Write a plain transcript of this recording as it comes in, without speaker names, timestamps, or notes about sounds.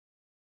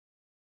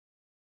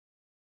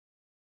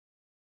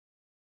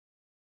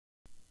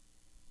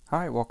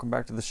Hi, welcome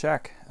back to the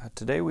shack.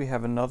 Today we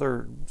have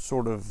another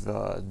sort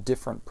of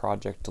different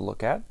project to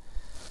look at.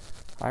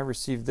 I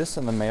received this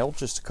in the mail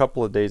just a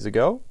couple of days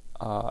ago.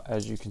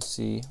 As you can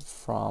see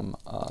from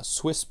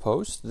Swiss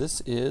Post,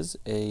 this is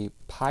a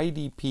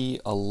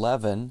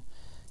PiDP-11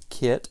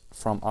 kit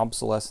from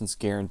Obsolescence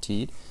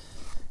Guaranteed.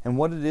 And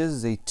what it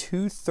is a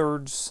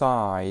 2/3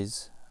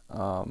 size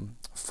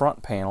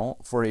front panel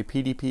for a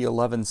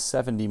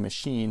PiDP-1170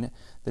 machine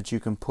that you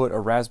can put a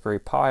Raspberry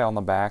Pi on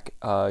the back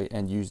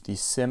and use the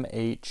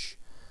SIMH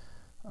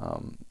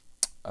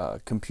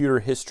computer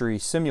history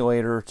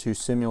simulator to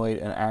simulate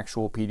an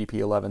actual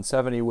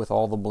PiDP-1170 with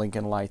all the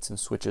blinking lights and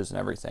switches and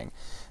everything.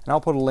 And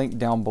I'll put a link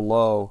down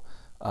below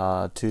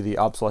to the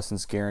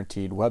Obsolescence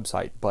Guaranteed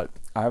website. But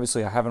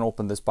obviously I haven't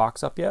opened this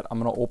box up yet. I'm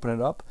going to open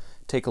it up,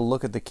 take a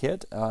look at the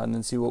kit, and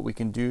then see what we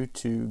can do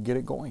to get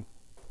it going.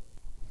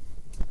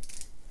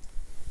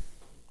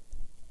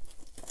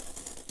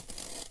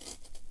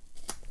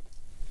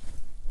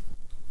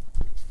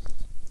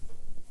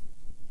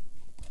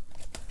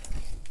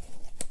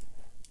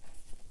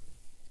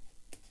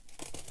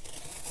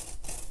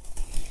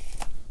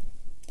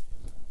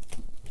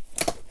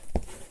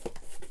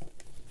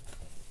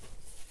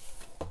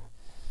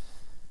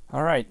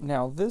 Alright,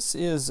 now this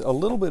is a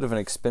little bit of an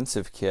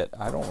expensive kit.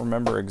 I don't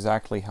remember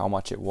exactly how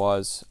much it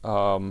was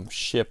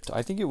shipped.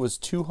 I think it was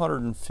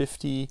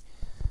 $250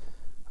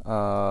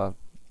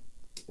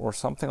 or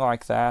something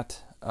like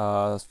that.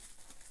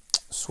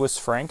 Swiss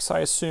francs,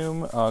 I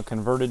assume,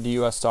 converted to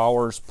US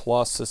dollars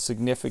plus a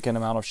significant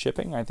amount of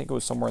shipping. I think it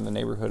was somewhere in the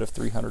neighborhood of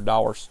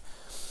 $300.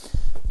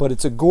 But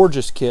it's a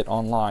gorgeous kit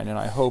online, and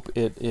I hope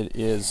it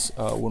is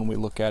when we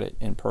look at it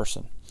in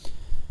person.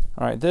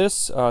 Alright,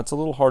 this, it's a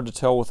little hard to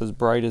tell with as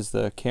bright as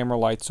the camera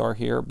lights are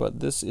here, but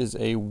this is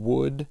a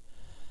wood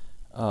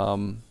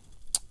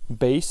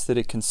base that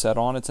it can set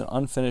on. It's an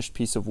unfinished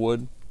piece of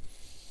wood.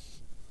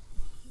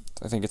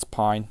 I think it's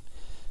pine.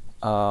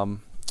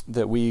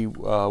 That we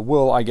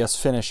will, I guess,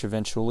 finish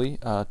eventually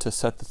to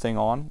set the thing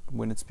on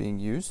when it's being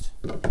used.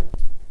 It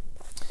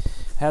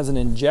has an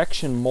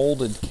injection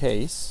molded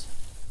case,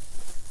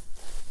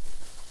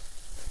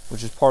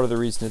 which is part of the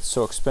reason it's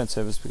so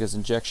expensive, is because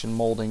injection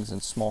moldings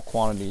in small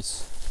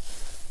quantities,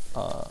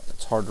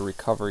 it's hard to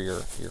recover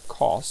your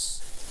costs.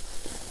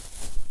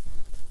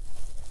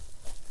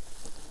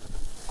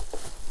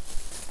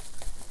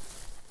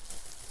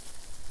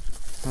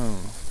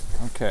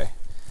 Okay,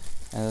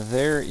 and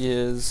there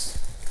is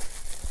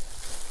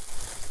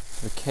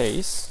the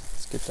case.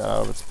 Let's get that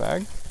out of its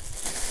bag.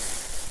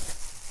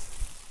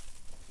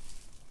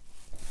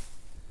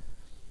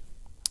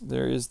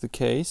 There is the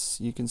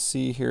case. You can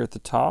see here at the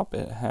top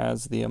it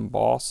has the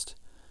embossed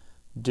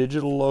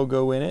digital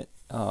logo in it.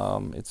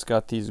 It's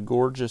got these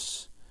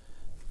gorgeous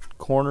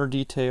corner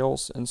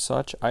details and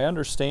such. I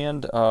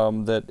understand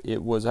that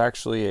it was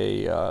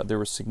actually there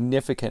was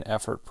significant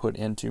effort put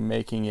into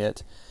making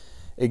it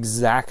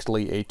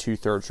exactly a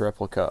 2/3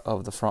 replica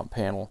of the front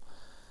panel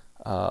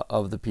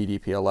of the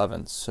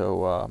PiDP-11.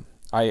 So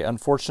I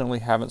unfortunately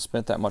haven't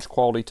spent that much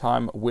quality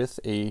time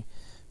with a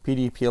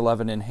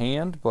PiDP-11 in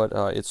hand, but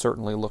it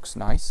certainly looks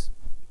nice.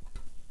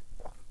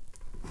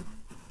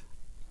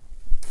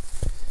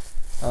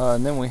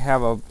 And then we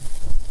have a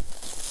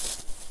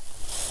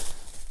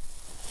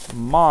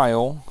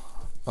mile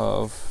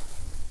of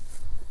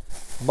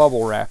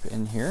bubble wrap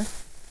in here.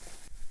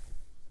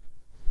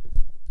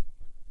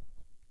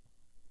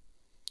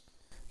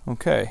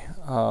 Okay,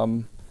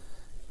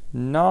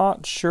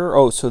 not sure.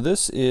 Oh, so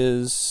this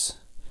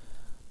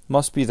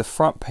must be the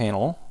front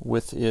panel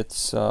with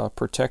its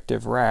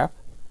protective wrap.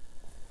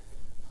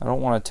 I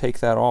don't want to take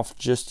that off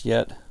just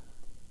yet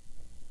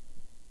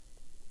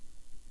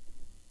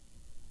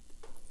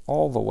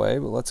all the way,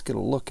 but let's get a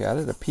look at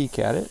it, a peek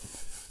at it.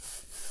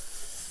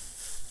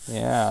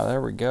 Yeah, there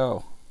we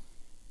go.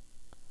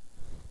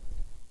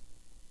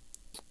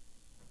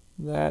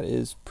 That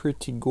is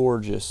pretty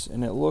gorgeous,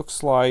 and it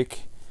looks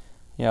like,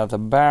 yeah, the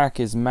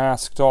back is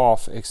masked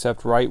off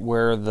except right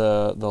where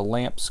the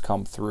lamps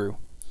come through.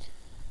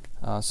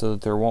 So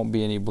that there won't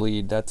be any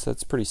bleed. That's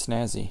pretty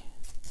snazzy.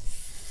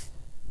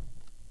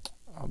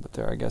 But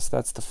there, I guess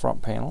that's the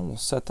front panel. We'll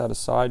set that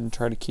aside and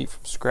try to keep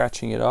from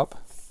scratching it up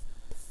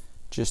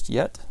just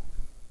yet.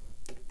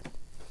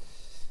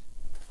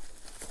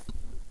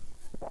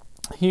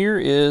 Here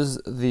is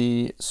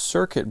the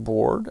circuit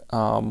board,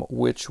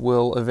 which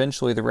will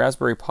eventually, the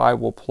Raspberry Pi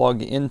will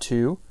plug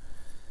into.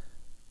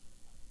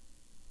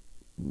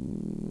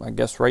 I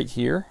guess right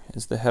here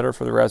is the header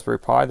for the Raspberry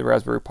Pi. The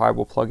Raspberry Pi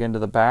will plug into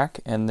the back,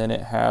 and then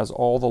it has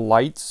all the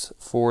lights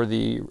for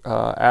the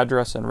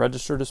address and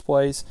register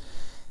displays,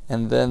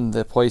 and then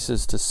the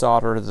places to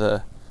solder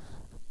the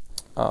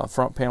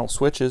front panel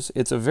switches.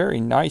 It's a very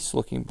nice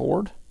looking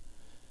board.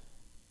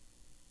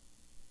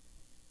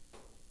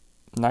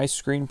 Nice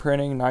screen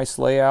printing, nice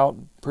layout,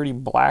 pretty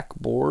black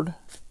board.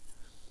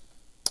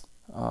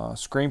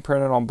 Screen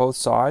printed on both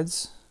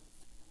sides.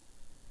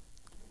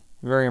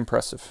 Very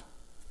impressive.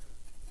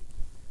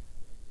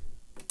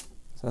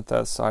 Set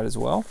that aside as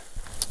well.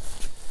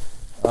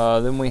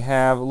 Then we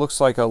have, it looks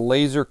like a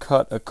laser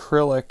cut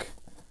acrylic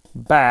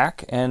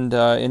back, and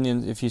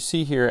if you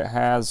see here, it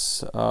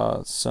has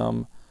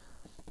some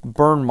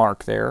burn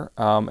mark there,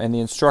 and the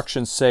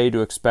instructions say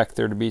to expect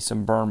there to be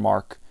some burn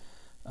mark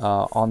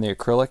on the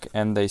acrylic,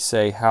 and they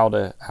say how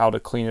to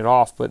clean it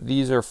off. But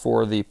these are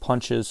for the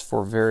punches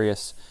for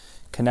various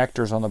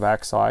connectors on the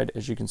back side.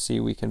 As you can see,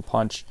 we can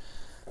punch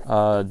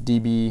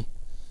DB25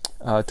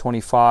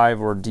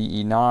 or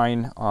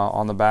DE9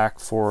 on the back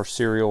for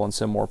serial and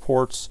SIM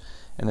ports,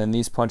 and then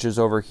these punches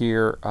over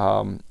here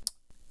I'm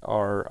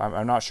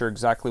not sure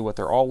exactly what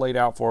they're all laid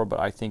out for, but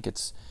I think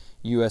it's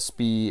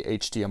USB,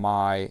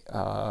 HDMI,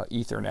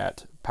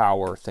 Ethernet,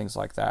 power, things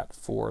like that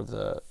for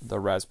the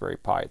Raspberry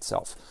Pi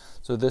itself.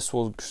 So this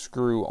will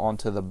screw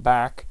onto the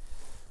back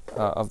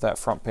of that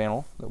front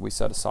panel that we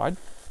set aside.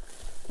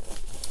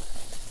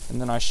 And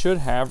then I should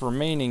have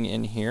remaining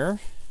in here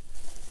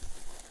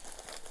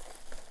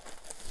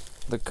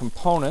the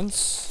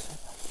components.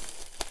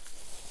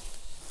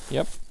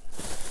 Yep.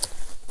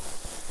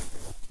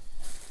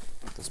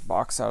 Get this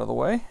box out of the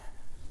way.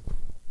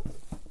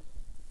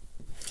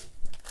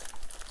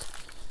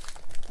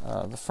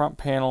 The front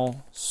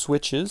panel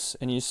switches,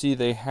 and you see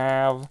they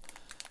have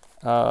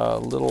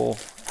little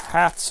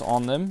hats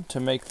on them to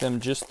make them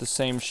just the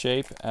same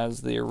shape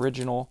as the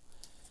original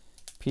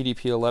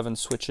PiDP-11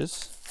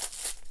 switches.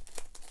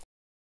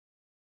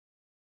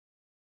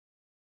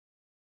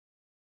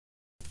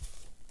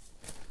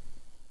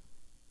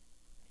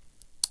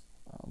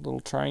 Little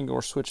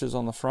triangular switches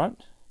on the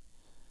front.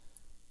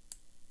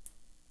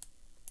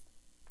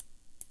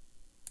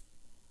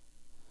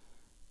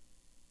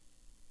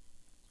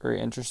 Very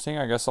interesting.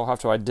 I guess I'll have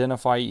to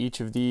identify each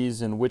of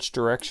these and which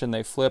direction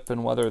they flip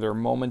and whether they're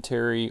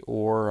momentary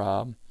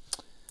or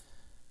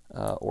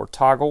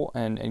toggle,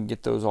 and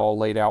get those all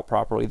laid out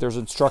properly. There's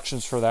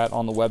instructions for that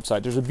on the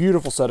website. There's a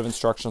beautiful set of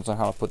instructions on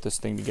how to put this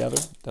thing together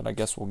that I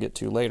guess we'll get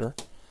to later.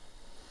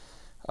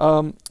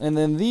 And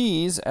then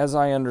these, as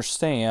I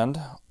understand,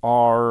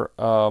 are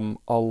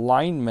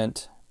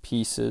alignment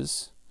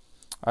pieces.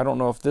 I don't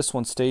know if this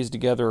one stays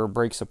together or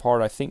breaks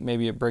apart. I think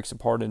maybe it breaks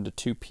apart into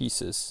two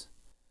pieces.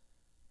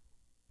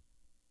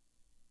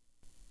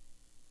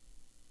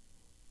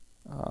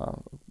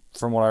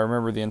 From what I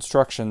remember the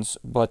instructions,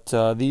 but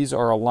these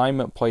are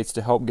alignment plates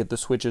to help get the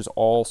switches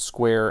all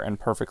square and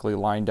perfectly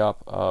lined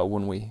up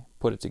when we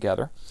put it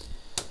together.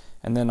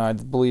 And then I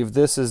believe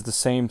this is the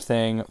same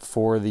thing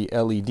for the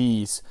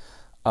LEDs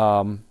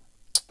that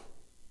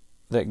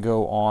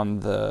go on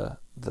the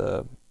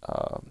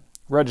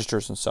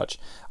registers and such.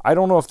 I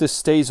don't know if this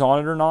stays on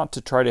it or not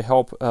to try to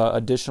help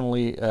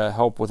additionally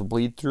help with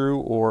bleed through,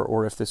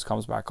 or if this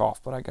comes back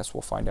off, but I guess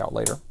we'll find out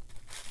later.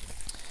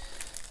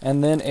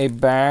 And then a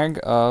bag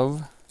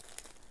of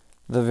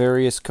the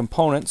various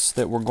components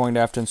that we're going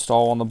to have to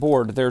install on the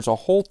board. There's a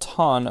whole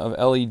ton of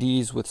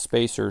LEDs with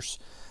spacers.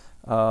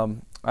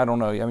 I don't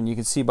know, I mean, you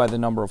can see by the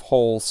number of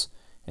holes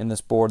in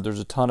this board, there's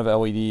a ton of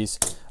LEDs.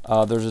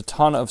 There's a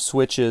ton of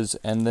switches,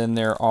 and then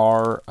there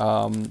are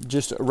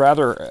just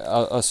rather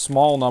a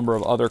small number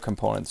of other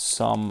components,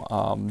 some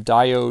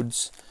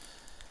diodes,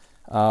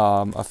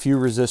 a few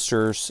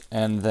resistors,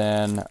 and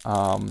then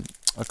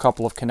a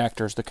couple of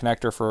connectors. The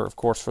connector for, of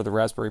course, for the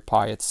Raspberry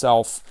Pi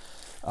itself.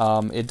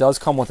 It does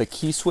come with a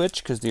key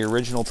switch because the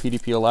original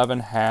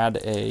PiDP-11 had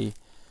a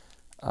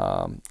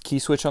key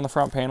switch on the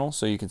front panel,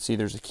 so you can see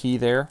there's a key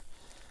there.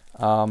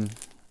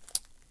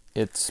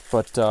 It's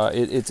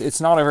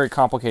not a very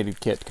complicated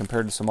kit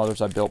compared to some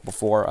others I built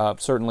before.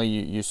 Certainly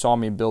you saw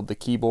me build the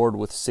keyboard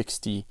with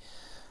 60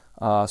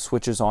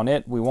 switches on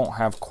it. We won't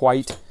have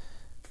quite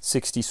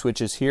 60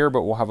 switches here,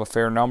 but we'll have a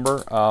fair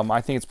number.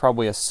 I think it's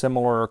probably a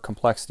similar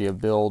complexity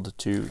of build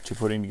to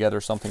putting together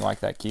something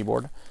like that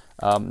keyboard.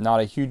 Not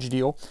a huge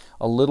deal.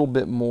 A little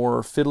bit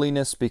more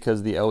fiddliness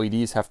because the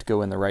LEDs have to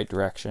go in the right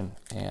direction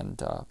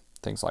and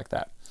things like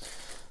that.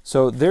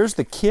 So there's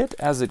the kit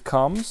as it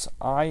comes.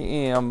 I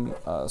am,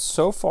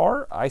 so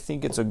far, I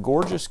think it's a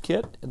gorgeous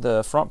kit.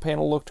 The front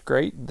panel looked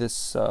great.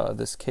 This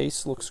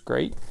case looks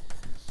great.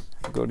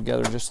 Go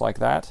together just like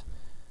that.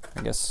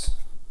 I guess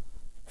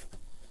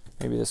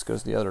maybe this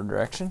goes the other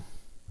direction.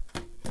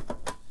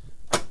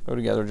 Go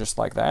together just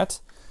like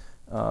that.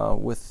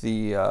 With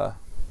the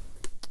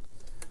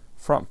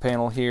front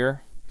panel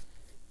here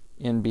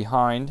in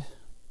behind,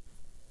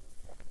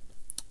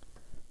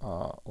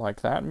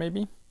 like that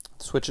maybe.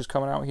 Switches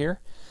coming out here,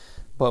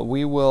 but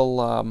we will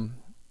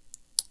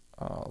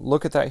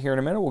look at that here in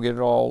a minute. We'll get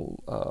it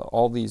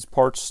all these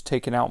parts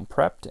taken out and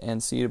prepped,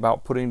 and see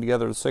about putting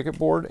together the circuit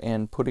board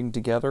and putting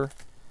together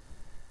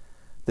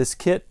this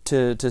kit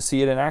to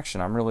see it in action.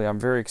 I'm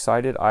very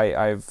excited.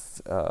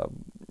 I've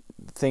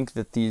think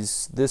that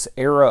this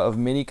era of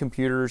mini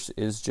computers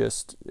is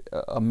just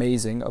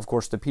amazing. Of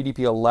course, the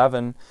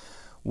PiDP-11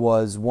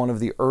 was one of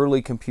the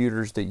early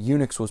computers that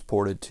Unix was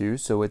ported to,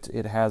 so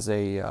it has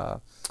a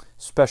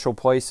special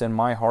place in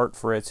my heart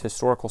for its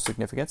historical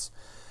significance.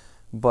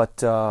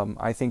 But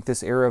I think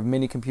this era of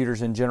mini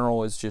computers in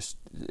general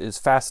is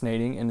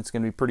fascinating, and it's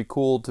going to be pretty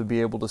cool to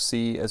be able to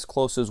see as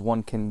close as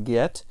one can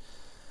get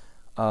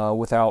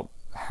without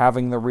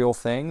having the real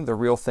thing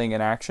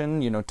in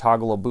action, you know,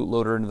 toggle a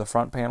bootloader into the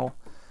front panel,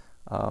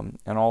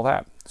 and all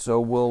that.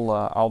 So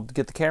I'll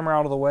get the camera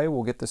out of the way,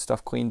 we'll get this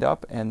stuff cleaned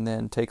up, and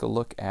then take a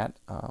look at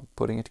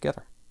putting it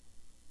together.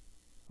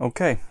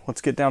 Okay,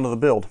 let's get down to the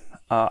build.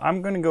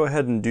 I'm going to go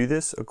ahead and do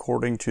this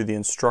according to the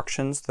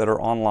instructions that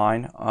are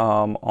online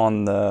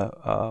on the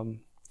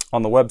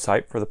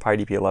website for the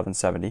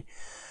PiDP-1170.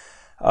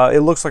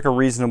 It looks like a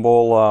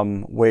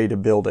reasonable way to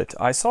build it.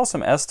 I saw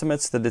some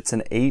estimates that it's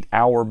an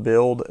 8-hour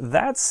build.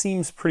 That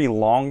seems pretty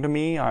long to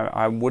me.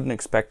 I wouldn't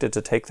expect it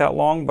to take that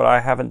long, but I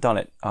haven't done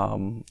it.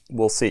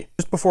 We'll see.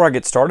 Just before I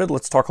get started,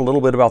 let's talk a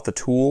little bit about the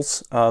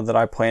tools that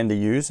I plan to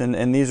use.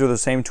 And these are the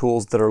same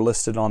tools that are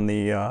listed on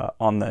the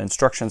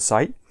instruction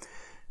site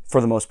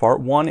for the most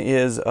part. One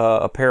is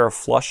a pair of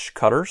flush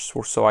cutters,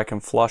 so I can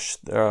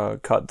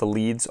cut the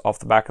leads off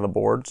the back of the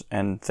boards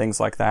and things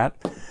like that.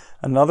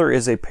 Another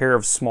is a pair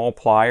of small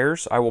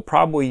pliers. I will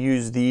probably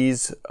use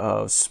these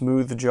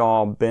smooth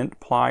jaw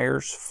bent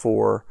pliers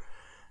for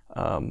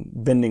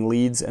bending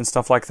leads and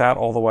stuff like that,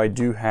 although I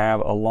do have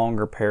a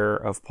longer pair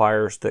of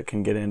pliers that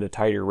can get into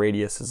tighter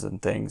radiuses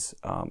and things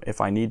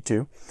if I need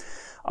to.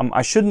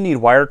 I shouldn't need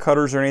wire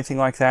cutters or anything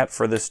like that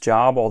for this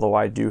job, although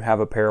I do have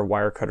a pair of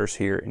wire cutters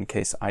here in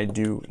case I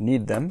do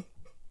need them.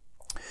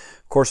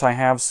 Of course, I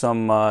have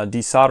some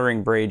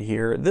desoldering braid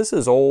here. This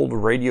is old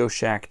Radio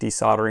Shack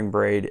desoldering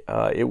braid.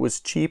 It was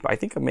cheap. I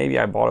think maybe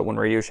I bought it when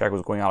Radio Shack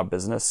was going out of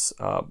business.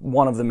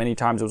 One of the many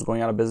times it was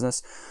going out of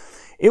business.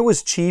 It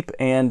was cheap,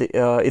 and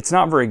it's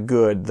not very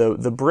good.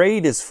 The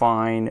braid is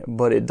fine,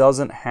 but it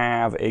doesn't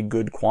have a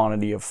good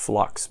quantity of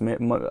flux.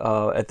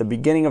 At the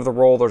beginning of the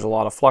roll, there's a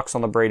lot of flux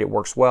on the braid. It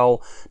works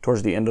well.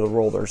 Towards the end of the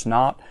roll, there's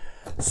not.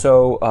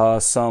 So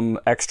some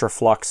extra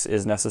flux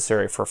is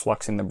necessary for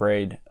fluxing the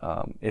braid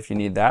if you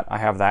need that. I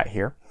have that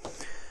here.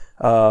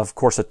 Of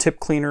course, a tip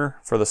cleaner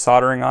for the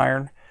soldering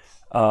iron,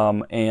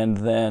 and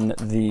then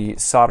the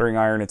soldering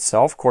iron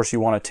itself. Of course,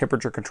 you want a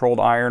temperature controlled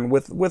iron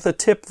with a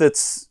tip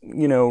that's,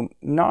 you know,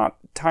 not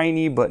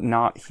tiny but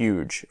not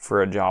huge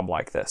for a job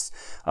like this.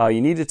 You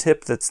need a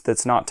tip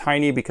that's not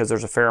tiny because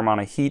there's a fair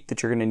amount of heat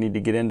that you're going to need to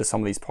get into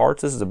some of these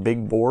parts. This is a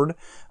big board.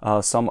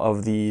 Some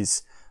of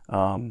these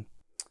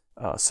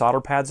solder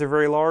pads are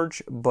very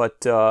large,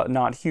 but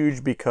not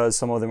huge because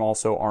some of them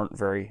also aren't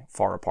very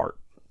far apart.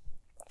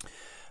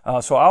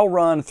 So I'll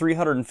run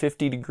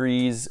 350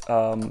 degrees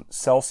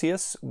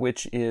Celsius,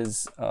 which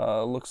is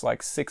looks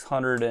like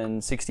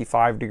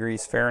 665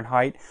 degrees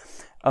Fahrenheit.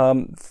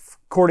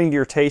 According to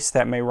your taste,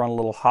 that may run a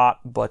little hot,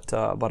 but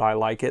I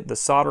like it. The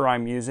solder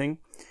I'm using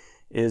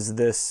is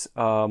this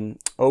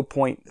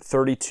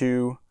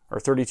 0.32 or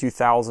 32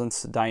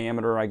 thousandths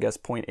diameter, I guess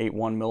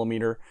 0.81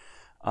 millimeter.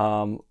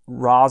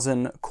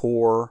 Rosin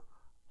core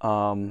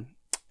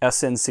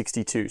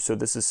SN62. So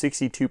this is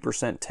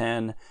 62%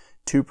 tin,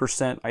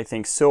 2% I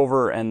think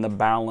silver, and the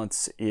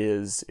balance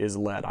is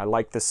lead. I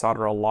like this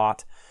solder a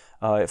lot.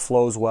 It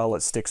flows well,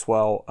 it sticks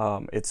well,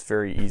 it's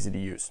very easy to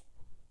use.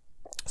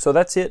 So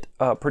that's it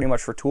pretty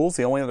much for tools.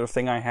 The only other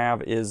thing I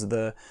have is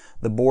the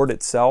board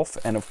itself,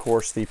 and of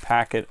course the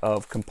packet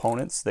of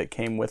components that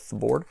came with the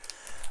board.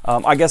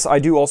 I guess I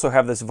do also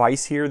have this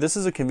vise here. This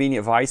is a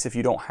convenient vise. If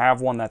you don't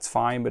have one, that's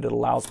fine, but it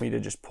allows me to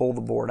just pull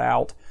the board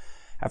out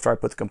after I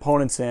put the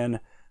components in,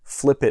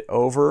 flip it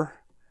over,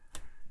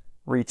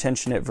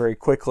 retension it very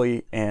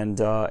quickly, and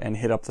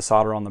hit up the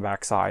solder on the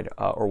back side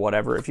or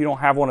whatever. If you don't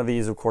have one of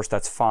these, of course,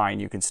 that's fine.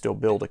 You can still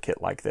build a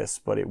kit like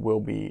this, but it will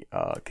be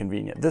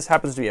convenient. This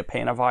happens to be a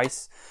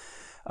Panavise.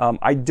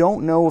 I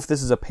don't know if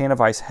this is a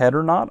Panavise head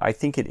or not. I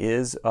think it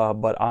is,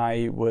 but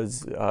I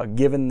was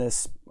given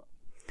this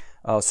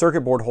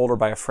circuit board holder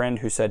by a friend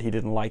who said he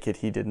didn't like it.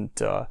 He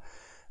didn't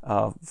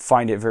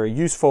find it very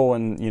useful,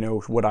 and, you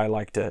know, would I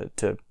like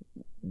to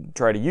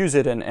try to use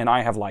it, and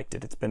I have liked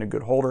it. It's been a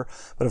good holder,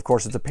 but of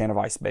course it's a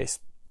Panavise base.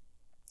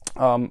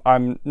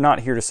 I'm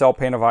not here to sell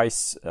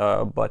Panavise,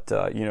 but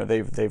you know,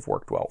 they've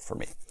worked well for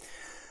me.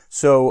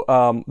 So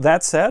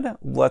that said,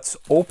 let's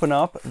open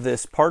up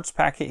this parts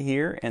packet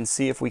here and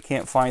see if we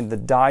can't find the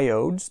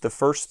diodes. The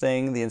first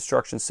thing the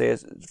instructions say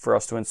is for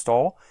us to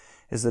install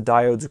is the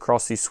diodes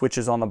across these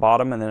switches on the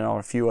bottom and then on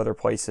a few other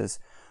places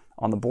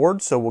on the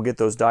board. So we'll get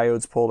those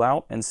diodes pulled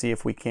out and see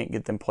if we can't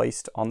get them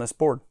placed on this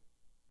board.